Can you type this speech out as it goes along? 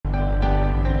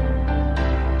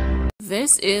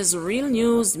This is Real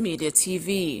News Media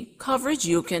TV, coverage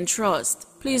you can trust.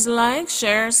 Please like,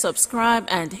 share, subscribe,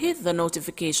 and hit the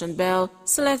notification bell.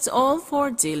 Select all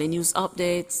for daily news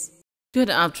updates. Good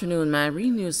afternoon, my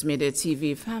Real News Media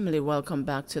TV family. Welcome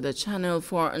back to the channel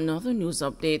for another news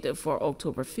update for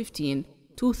October 15,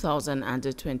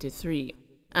 2023.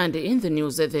 And in the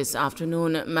news this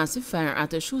afternoon, massive fire at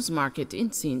the shoes market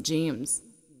in St. James.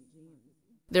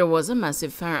 There was a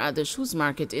massive fire at the shoes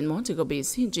market in Montego Bay,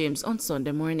 St. James on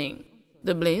Sunday morning.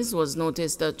 The blaze was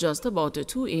noticed at just about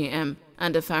 2 a.m.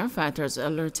 and the firefighters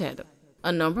alerted.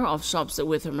 A number of shops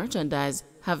with merchandise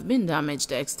have been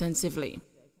damaged extensively.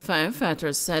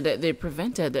 Firefighters said they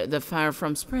prevented the fire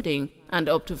from spreading and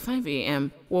up to 5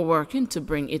 a.m. were working to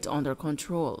bring it under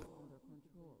control.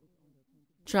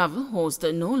 Travel host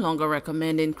no longer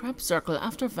recommending crab circle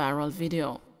after viral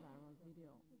video.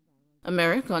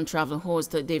 American travel host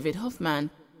David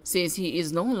Hoffman says he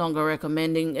is no longer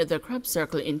recommending the crab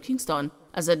circle in Kingston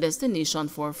as a destination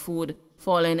for food,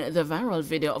 following the viral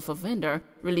video of a vendor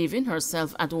relieving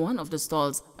herself at one of the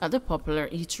stalls at the popular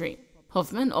eatery.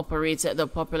 Hoffman operates the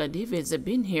popular David's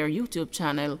Been Here YouTube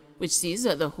channel, which sees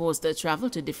the host travel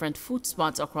to different food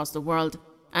spots across the world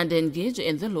and engage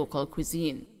in the local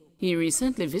cuisine. He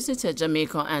recently visited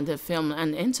Jamaica and filmed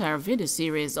an entire video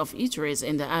series of eateries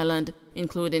in the island,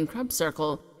 including Crab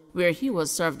Circle, where he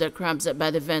was served the crabs by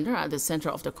the vendor at the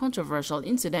center of the controversial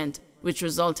incident, which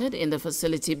resulted in the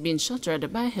facility being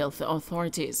shuttered by health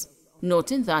authorities.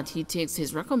 Noting that he takes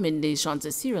his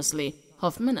recommendations seriously,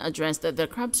 Hoffman addressed the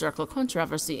Crab Circle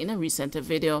controversy in a recent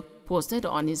video posted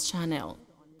on his channel.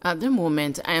 At the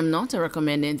moment, I am not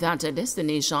recommending that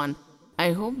destination.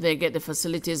 I hope they get the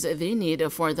facilities they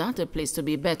need for that place to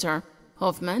be better,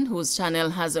 Hoffman, whose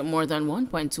channel has more than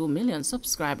 1.2 million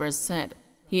subscribers, said.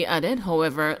 He added,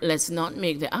 however, let's not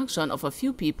make the action of a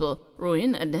few people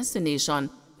ruin a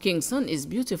destination. Kingston is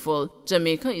beautiful,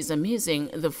 Jamaica is amazing,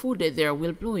 the food there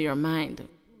will blow your mind.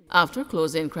 After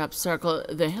closing Crab Circle,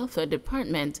 the health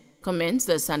department commenced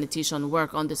the sanitation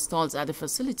work on the stalls at the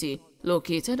facility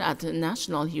located at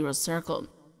National Hero Circle.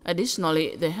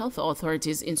 Additionally, the health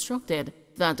authorities instructed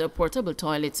that portable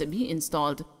toilets be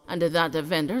installed and that the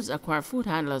vendors acquire food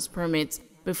handlers' permits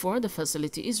before the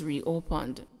facility is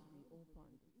reopened.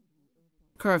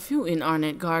 Curfew in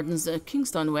Arnett Gardens,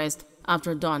 Kingston West,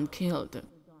 after dawn killed.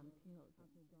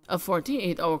 A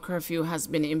 48-hour curfew has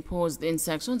been imposed in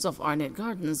sections of Arnett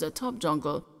Gardens, Top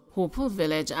Jungle, Hopewell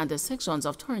Village, and the sections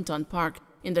of Torrington Park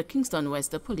in the Kingston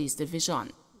West Police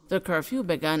Division. The curfew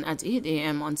began at 8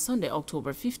 a.m. on Sunday,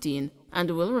 October 15,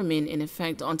 and will remain in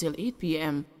effect until 8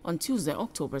 p.m. on Tuesday,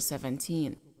 October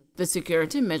 17. The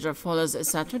security measure follows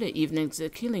Saturday evening's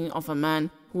killing of a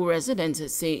man who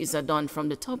residents say is a Don from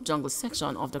the Top Jungle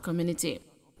section of the community.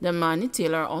 The Manny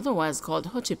Taylor, otherwise called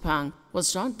Hochipang, was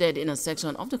shot dead in a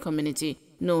section of the community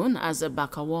known as a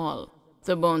Baka Wall.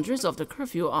 The boundaries of the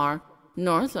curfew are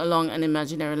north along an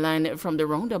imaginary line from the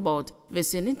roundabout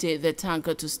vicinity the Tank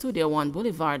to Studio One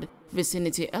Boulevard,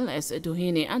 vicinity L.S.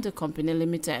 Duhaney and Company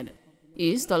Limited.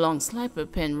 East along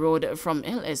Slipe Pen Road from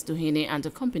L.S. Duhaney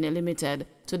and Company Limited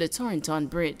to the Torrington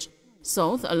Bridge.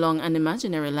 South along an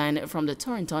imaginary line from the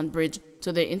Torrington Bridge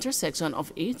to the intersection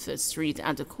of 8th Street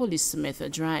and Coley Smith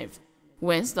Drive.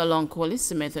 West along Coley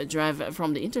Smith Drive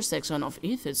from the intersection of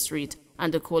 8th Street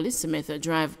and Coley Smith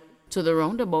Drive to the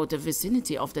roundabout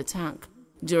vicinity of the Tank.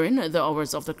 During the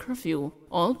hours of the curfew,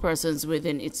 all persons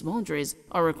within its boundaries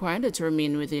are required to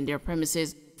remain within their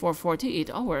premises for 48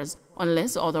 hours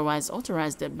unless otherwise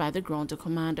authorized by the ground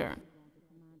commander.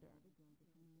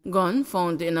 Gun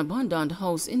found in abandoned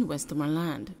house in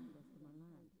Westmoreland.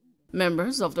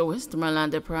 Members of the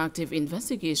Westmoreland Proactive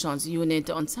Investigations Unit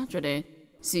on Saturday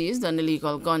seized an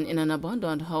illegal gun in an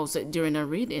abandoned house during a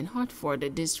raid in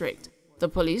Hartford District. The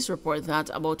police report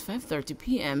that about 5:30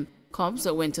 p.m., cops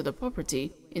went to the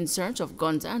property in search of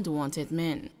guns and wanted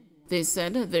men. They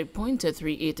said the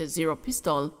 .380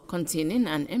 pistol containing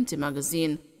an empty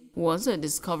magazine was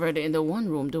discovered in the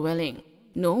one-room dwelling.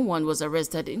 No one was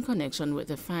arrested in connection with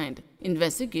the find.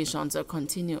 Investigations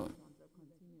continue.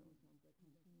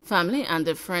 Family and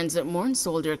friends mourn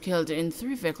soldier killed in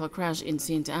 3-vehicle crash in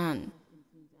St. Anne.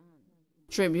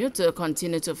 Tribute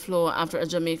continued to flow after a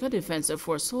Jamaica Defense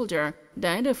Force soldier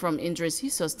died from injuries he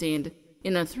sustained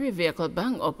in a 3-vehicle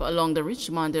bang-up along the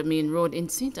Richmond Main Road in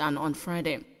St. Anne on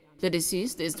Friday. The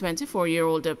deceased is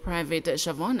 24-year-old Private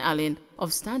Siobhan Allen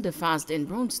of Standfast in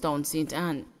Brownstown, St.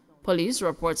 Anne. Police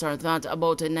reports are that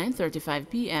about 9:35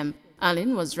 p.m.,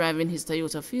 Allen was driving his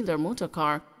Toyota Fielder motor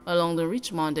car along the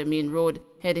Richmond Main Road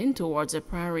heading towards the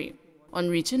Prairie. On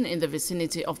reaching in the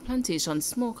vicinity of Plantation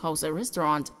Smokehouse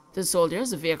Restaurant, the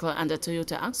soldier's vehicle and a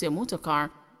Toyota Axia motor car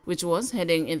which was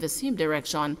heading in the same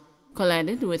direction,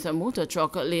 collided with a motor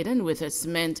truck laden with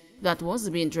cement that was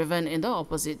being driven in the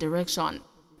opposite direction.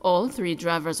 All 3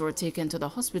 drivers were taken to the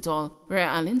hospital, where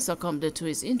Allen succumbed to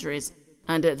his injuries,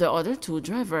 and the other 2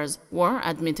 drivers were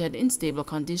admitted in stable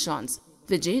conditions.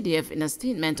 The JDF, in a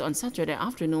statement on Saturday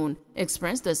afternoon,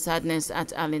 expressed the sadness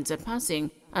at Allen's passing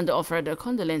and offered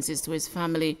condolences to his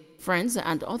family, friends,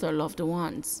 and other loved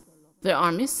ones. The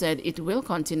Army said it will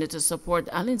continue to support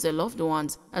Allen's loved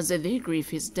ones as they grieve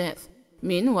his death.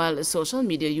 Meanwhile, social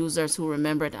media users who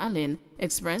remembered Allen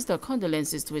expressed their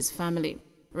condolences to his family.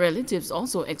 Relatives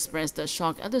also expressed a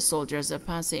shock at the soldier's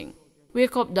passing.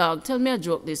 "Wake up, dog, tell me a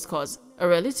joke this cuz," a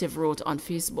relative wrote on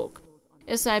Facebook.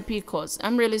 "SIP cuz,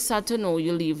 I'm really sad to know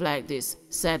you leave like this,"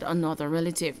 said another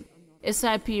relative.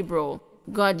 "SIP bro,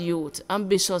 God youth,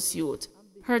 ambitious youth.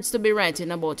 Hurts to be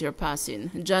writing about your passing,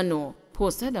 Jano,"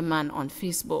 posted a man on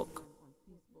Facebook.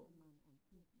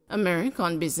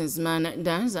 American businessman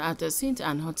dies at a St.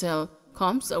 Anne hotel,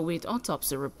 cops await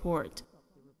autopsy report.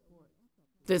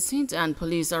 The St. Anne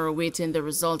police are awaiting the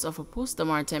results of a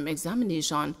post-mortem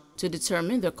examination to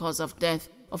determine the cause of death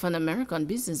of an American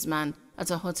businessman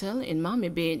at a hotel in Miami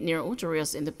Bay near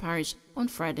Otorius in the parish on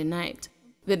Friday night.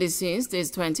 The deceased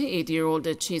is 28-year-old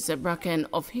Chase Bracken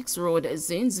of Hicks Road,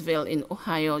 Zanesville in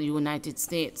Ohio, United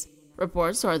States.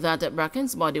 Reports are that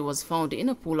Bracken's body was found in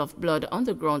a pool of blood on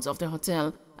the grounds of the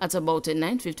hotel at about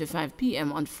 9:55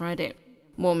 p.m. on Friday.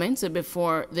 Moments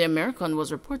before, the American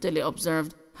was reportedly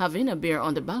observed having a beer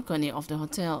on the balcony of the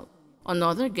hotel.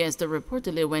 Another guest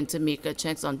reportedly went to make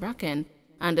checks on Bracken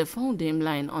and found him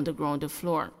lying on the ground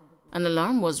floor. An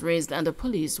alarm was raised and the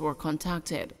police were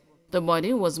contacted. The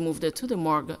body was moved to the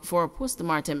morgue for a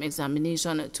post-mortem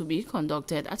examination to be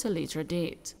conducted at a later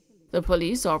date. The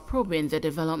police are probing the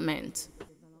development.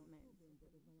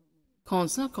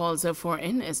 Council calls for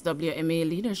NSWMA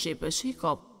leadership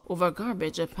shake-up over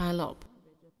garbage pile-up.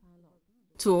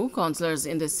 2 councillors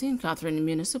in the St. Catherine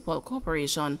Municipal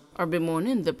Corporation are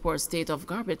bemoaning the poor state of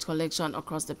garbage collection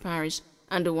across the parish,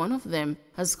 and one of them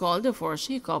has called for a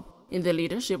shake-up in the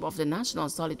leadership of the National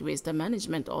Solid Waste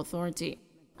Management Authority.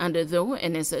 And though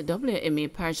NSWMA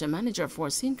Parish Manager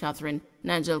for St. Catherine,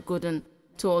 Nigel Gooden,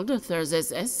 told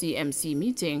Thursday's SCMC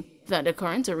meeting that the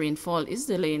current rainfall is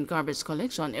delaying garbage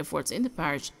collection efforts in the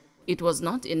parish, it was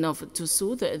not enough to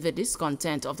soothe the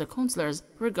discontent of the councillors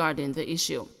regarding the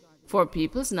issue. For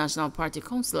People's National Party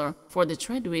councillor for the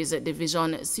Treadways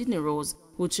Division, Sidney Rose,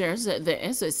 who chairs the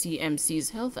SCMC's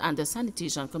Health and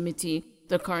Sanitation Committee,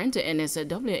 the current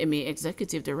NSWMA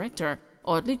Executive Director,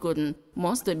 Audley Gooden,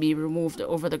 must be removed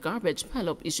over the garbage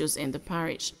pile-up issues in the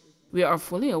parish. "We are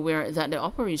fully aware that the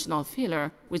operational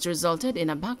failure, which resulted in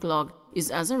a backlog,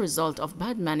 is as a result of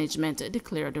bad management,"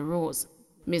 declared Rose.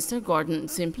 "Mr. Gordon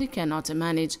simply cannot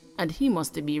manage, and he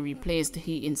must be replaced,"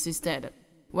 he insisted.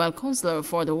 While councillor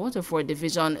for the Waterford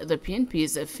Division, the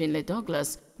PNP's Finlay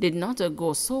Douglas, did not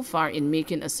go so far in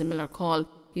making a similar call,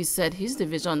 he said his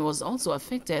division was also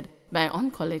affected by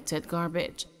uncollected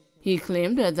garbage. He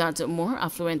claimed that more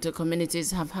affluent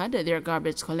communities have had their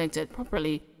garbage collected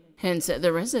properly, hence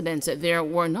the residents there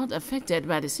were not affected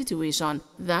by the situation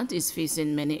that is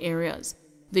facing many areas.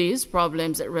 These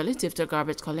problems relative to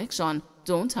garbage collection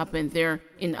don't happen there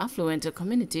in affluent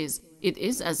communities. It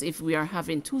is as if we are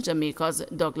having 2 Jamaicas,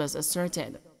 Douglas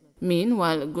asserted.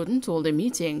 Meanwhile, Gooden told the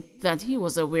meeting that he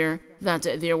was aware that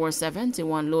there were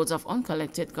 71 loads of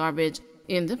uncollected garbage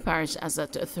in the parish as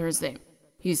at Thursday.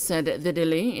 He said the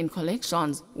delay in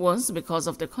collections was because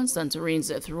of the constant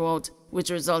rains throughout, which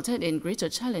resulted in greater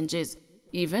challenges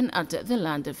even at the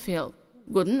landfill.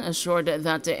 Gooden assured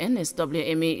that the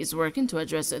NSWMA is working to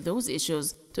address those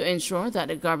issues to ensure that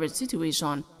the garbage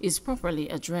situation is properly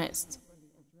addressed.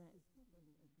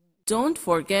 Don't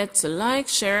forget to like,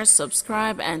 share,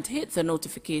 subscribe, and hit the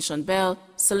notification bell.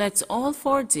 Select all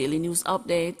for daily news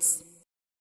updates.